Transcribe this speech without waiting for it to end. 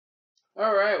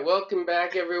All right, welcome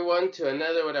back everyone to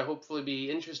another what I hopefully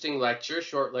be interesting lecture,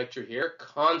 short lecture here,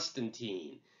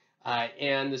 Constantine.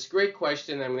 And this great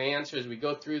question I'm going to answer as we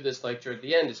go through this lecture at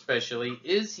the end especially,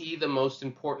 is he the most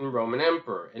important Roman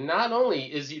emperor? And not only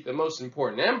is he the most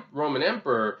important Roman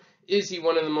emperor, is he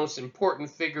one of the most important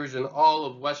figures in all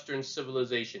of Western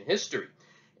civilization history?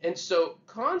 And so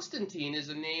Constantine is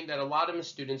a name that a lot of my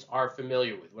students are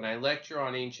familiar with. When I lecture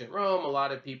on ancient Rome, a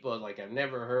lot of people are like, I've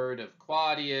never heard of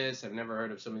Claudius, I've never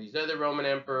heard of some of these other Roman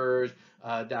emperors,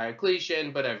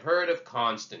 Diocletian, but I've heard of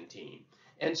Constantine.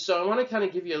 And so I want to kind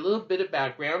of give you a little bit of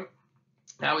background,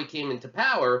 how he came into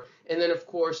power, and then of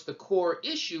course the core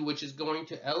issue, which is going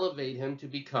to elevate him to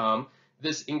become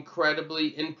this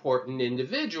incredibly important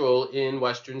individual in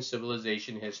Western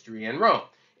civilization history and Rome.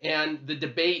 And the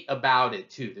debate about it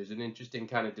too. There's an interesting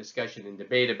kind of discussion and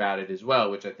debate about it as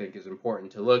well, which I think is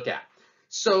important to look at.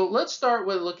 So let's start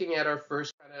with looking at our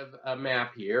first kind of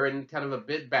map here and kind of a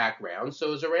bit background. So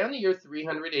it was around the year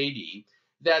 300 AD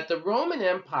that the Roman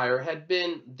Empire had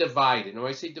been divided. And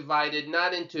when I say divided,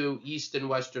 not into East and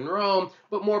Western Rome,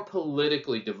 but more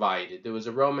politically divided. There was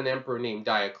a Roman emperor named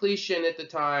Diocletian at the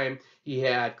time. He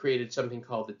had created something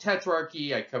called the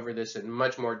Tetrarchy. I cover this in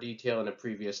much more detail in a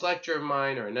previous lecture of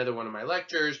mine or another one of my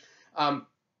lectures. And,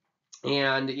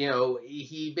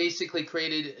 he basically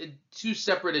created two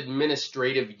separate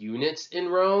administrative units in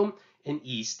Rome, an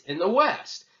East and the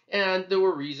West. And there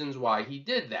were reasons why he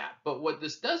did that. But what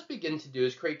this does begin to do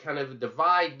is create kind of a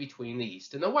divide between the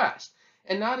East and the West.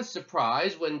 And not a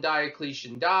surprise, when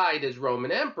Diocletian died as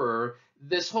Roman emperor,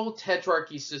 this whole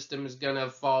tetrarchy system is going to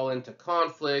fall into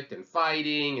conflict and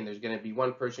fighting, and there's going to be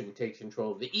one person who takes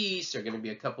control of the East, there are going to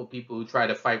be a couple people who try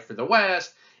to fight for the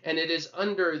West, and it is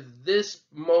under this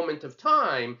moment of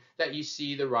time that you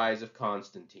see the rise of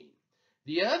Constantine.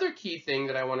 The other key thing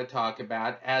that I want to talk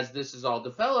about as this is all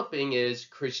developing is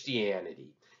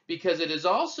Christianity, because it is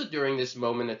also during this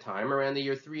moment of time, around the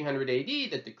year 300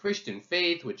 AD, that the Christian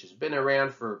faith, which has been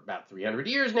around for about 300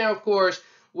 years now, of course,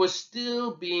 was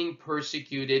still being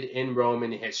persecuted in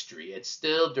Roman history. It's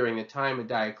still during the time of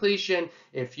Diocletian.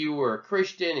 If you were a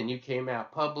Christian and you came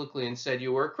out publicly and said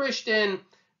you were a Christian,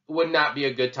 would not be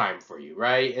a good time for you,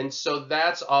 right? And so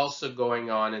that's also going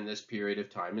on in this period of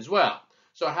time as well.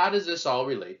 So how does this all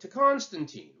relate to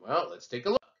Constantine? Well, let's take a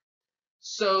look.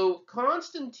 So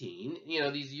Constantine,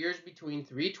 these years between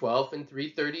 312 and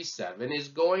 337 is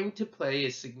going to play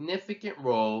a significant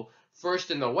role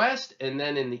first in the West and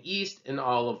then in the East in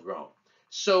all of Rome.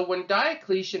 So when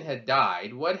Diocletian had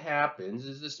died, what happens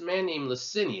is this man named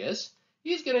Licinius,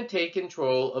 he's going to take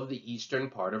control of the eastern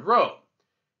part of Rome.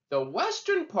 The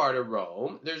western part of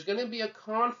Rome, there's going to be a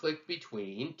conflict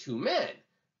between two men,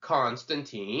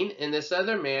 Constantine and this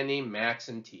other man named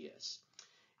Maxentius.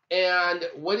 And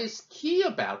what is key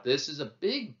about this is a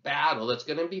big battle that's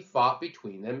going to be fought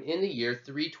between them in the year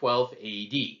 312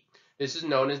 AD. This is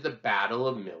known as the Battle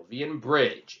of Milvian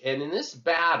Bridge. And in this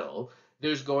battle,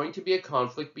 there's going to be a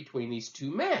conflict between these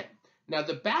two men. Now,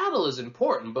 the battle is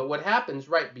important, but what happens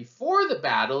right before the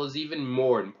battle is even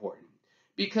more important.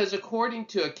 Because according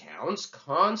to accounts,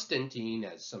 Constantine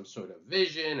has some sort of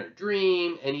vision or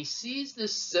dream, and he sees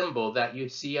this symbol that you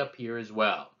see up here as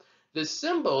well. The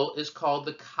symbol is called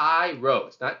the chi rho.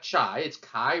 It's not chi, it's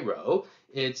chi rho.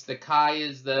 It's the chi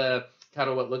is the kind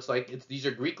of what looks like, these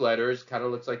are Greek letters, kind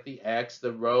of looks like the X,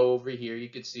 the rho over here, you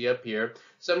could see up here.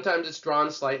 Sometimes it's drawn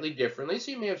slightly differently,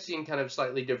 so you may have seen kind of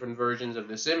slightly different versions of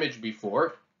this image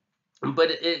before. But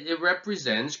it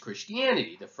represents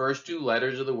Christianity, the first two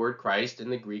letters of the word Christ in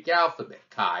the Greek alphabet,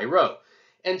 chi rho.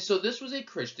 And so this was a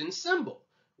Christian symbol,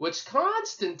 which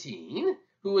Constantine,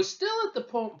 who was still at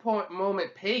the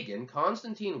moment pagan,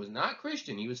 Constantine was not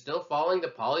Christian, he was still following the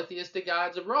polytheistic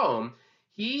gods of Rome,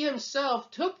 he himself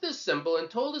took this symbol and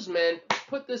told his men,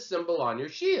 put this symbol on your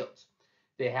shields.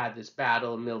 They had this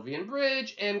Battle of Milvian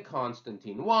Bridge, and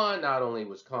Constantine won. Not only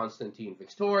was Constantine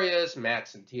victorious,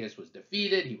 Maxentius was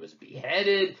defeated, he was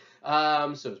beheaded,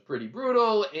 so it was pretty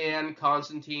brutal, and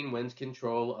Constantine wins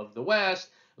control of the West.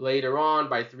 Later on,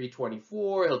 by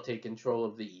 324, he'll take control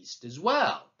of the East as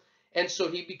well. And so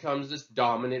he becomes this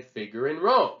dominant figure in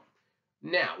Rome.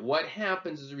 Now, what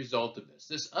happens as a result of this?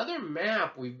 This other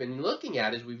map we've been looking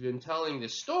at as we've been telling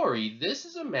this story, this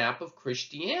is a map of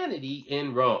Christianity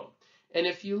in Rome. And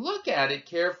if you look at it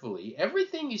carefully,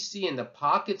 everything you see in the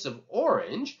pockets of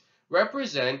orange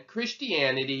represent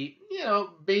Christianity,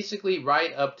 basically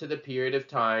right up to the period of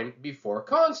time before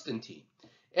Constantine.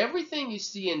 Everything you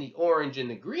see in the orange and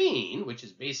the green, which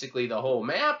is basically the whole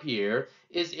map here,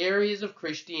 is areas of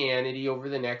Christianity over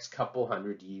the next couple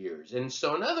hundred years. And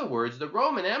so in other words, the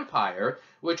Roman Empire,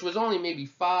 which was only maybe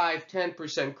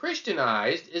 5–10%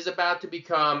 Christianized, is about to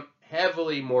become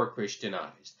heavily more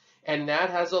Christianized. And that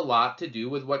has a lot to do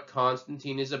with what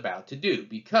Constantine is about to do,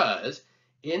 because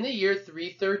in the year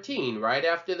 313, right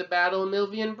after the Battle of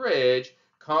Milvian Bridge,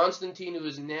 Constantine, who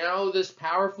is now this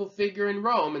powerful figure in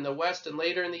Rome in the West and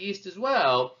later in the East as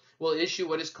well, will issue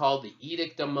what is called the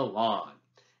Edict of Milan.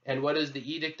 And what is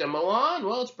the Edict of Milan?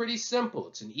 Well, it's pretty simple.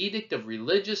 It's an edict of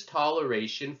religious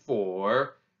toleration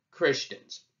for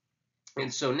Christians.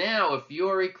 And so now, if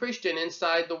you're a Christian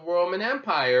inside the Roman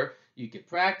Empire, you can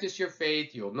practice your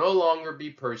faith, you'll no longer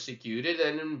be persecuted,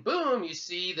 and then boom, you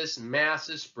see this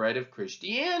massive spread of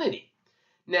Christianity.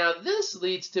 Now, this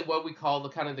leads to what we call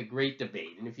the Great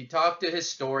Debate. And if you talk to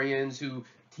historians who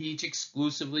teach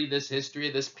exclusively this history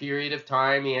of this period of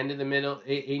time, the end of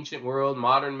the ancient world,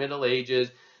 modern Middle Ages,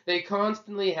 they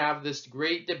constantly have this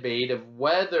great debate of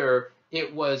whether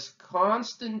it was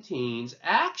Constantine's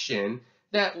action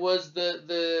that was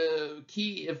the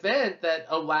key event that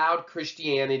allowed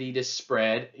Christianity to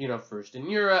spread, first in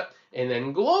Europe and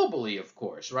then globally, of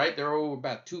course, right? There are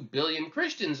about 2 billion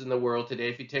Christians in the world today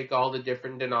if you take all the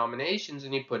different denominations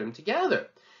and you put them together.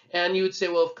 And you would say,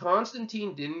 well, if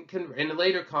Constantine didn't convert, and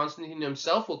later Constantine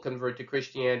himself will convert to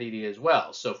Christianity as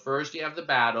well. So first you have the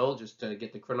battle, just to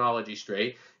get the chronology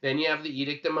straight. Then you have the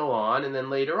Edict of Milan, and then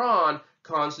later on,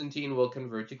 Constantine will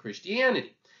convert to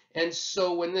Christianity. And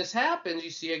so when this happens, you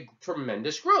see a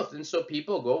tremendous growth. And so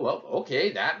people go, well,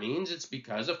 okay, that means it's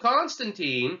because of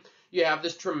Constantine. You have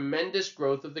this tremendous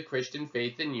growth of the Christian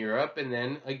faith in Europe and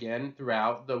then again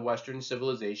throughout the Western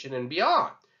civilization and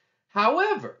beyond.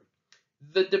 However,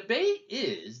 the debate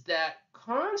is that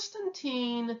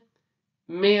Constantine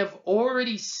may have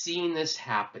already seen this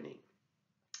happening.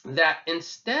 That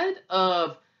instead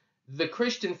of the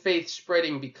Christian faith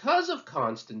spreading because of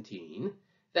Constantine,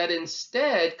 that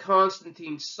instead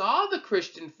Constantine saw the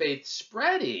Christian faith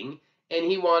spreading and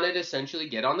he wanted to essentially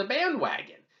get on the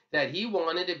bandwagon, that he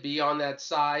wanted to be on that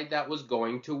side that was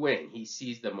going to win. He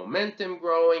sees the momentum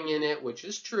growing in it, which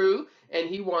is true, and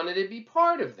he wanted to be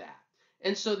part of that.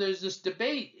 And so there's this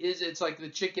debate, it's like the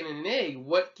chicken and an egg,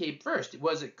 what came first?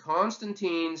 Was it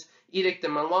Constantine's Edict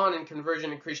of Milan and conversion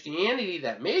to Christianity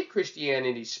that made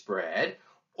Christianity spread?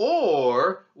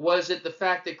 Or was it the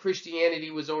fact that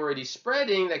Christianity was already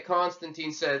spreading that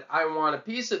Constantine said, I want a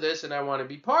piece of this and I want to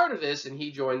be part of this, and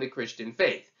he joined the Christian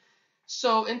faith?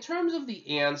 So in terms of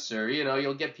the answer,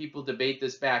 you'll get people debate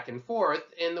this back and forth,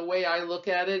 and the way I look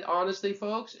at it, honestly,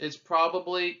 folks, it's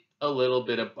probably a little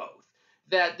bit of both.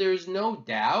 That there's no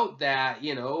doubt that,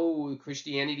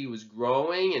 Christianity was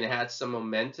growing and had some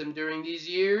momentum during these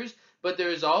years, but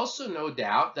there's also no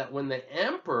doubt that when the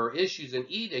emperor issues an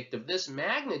edict of this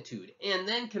magnitude and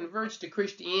then converts to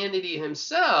Christianity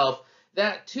himself,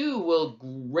 that too will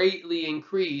greatly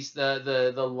increase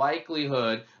the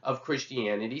likelihood of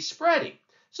Christianity spreading.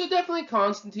 So definitely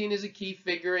Constantine is a key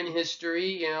figure in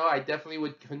history. I definitely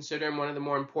would consider him one of the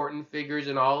more important figures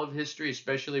in all of history,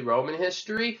 especially Roman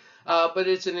history. But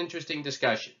it's an interesting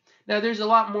discussion. Now, there's a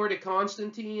lot more to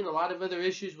Constantine, a lot of other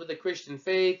issues with the Christian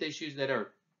faith, issues that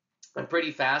are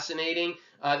pretty fascinating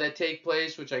that take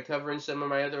place, which I cover in some of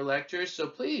my other lectures. So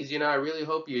please, I really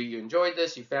hope you enjoyed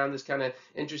this. You found this kind of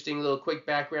interesting little quick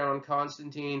background on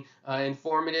Constantine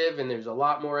informative, and there's a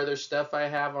lot more other stuff I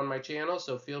have on my channel.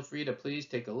 So feel free to please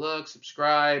take a look,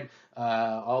 subscribe,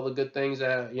 all the good things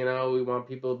that, we want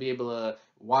people to be able to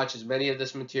watch as many of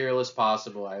this material as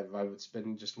possible. It's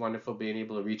been just wonderful being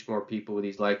able to reach more people with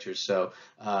these lectures. So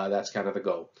that's kind of the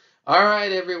goal. All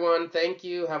right, everyone. Thank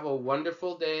you. Have a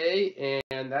wonderful day.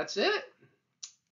 And that's it.